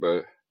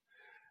But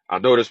I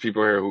know there's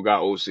people here who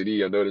got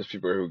OCD. I know there's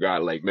people here who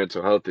got like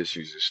mental health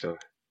issues and stuff.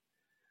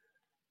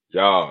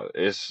 Y'all,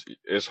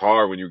 it's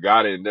hard when you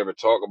got it and never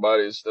talk about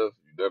it and stuff.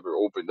 You never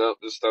open up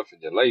this stuff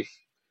in your life.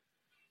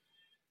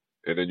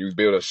 And then you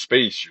build a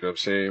space, you know what I'm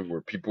saying,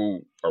 where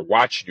people are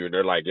watching you and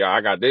they're like, yeah,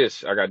 I got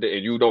this, and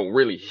you don't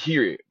really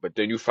hear it. But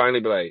then you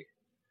finally be like,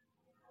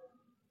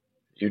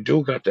 you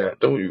do got that,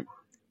 don't you?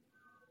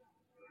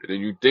 And then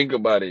you think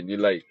about it and you're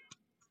like,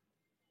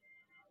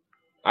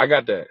 I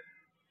got that.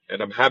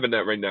 And I'm having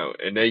that right now.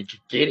 And they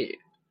get it.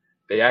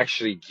 They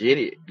actually get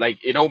it. Like,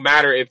 it don't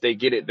matter if they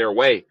get it their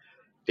way.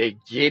 They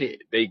get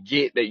it. They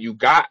get that you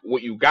got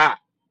what you got.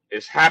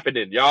 It's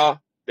happening, y'all.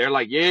 They're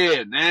like,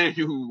 yeah, man,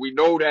 we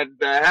know that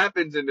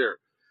happens in there.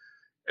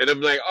 And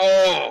I'm like,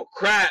 oh,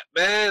 crap,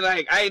 man.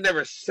 Like, I ain't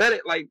never said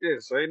it like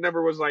this. I ain't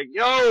never was like,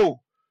 yo,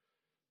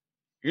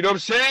 you know what I'm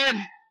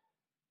saying?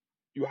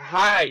 You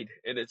hide,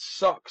 and it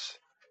sucks.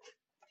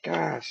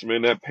 Gosh,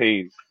 man, that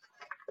pain.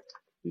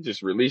 You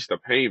just released the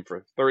pain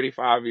for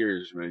 35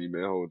 years, man. You've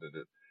been holding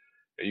it.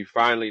 And you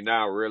finally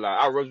now realize.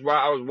 I was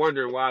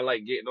wondering why I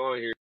like getting on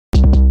here.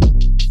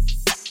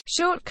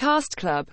 Short Cast Club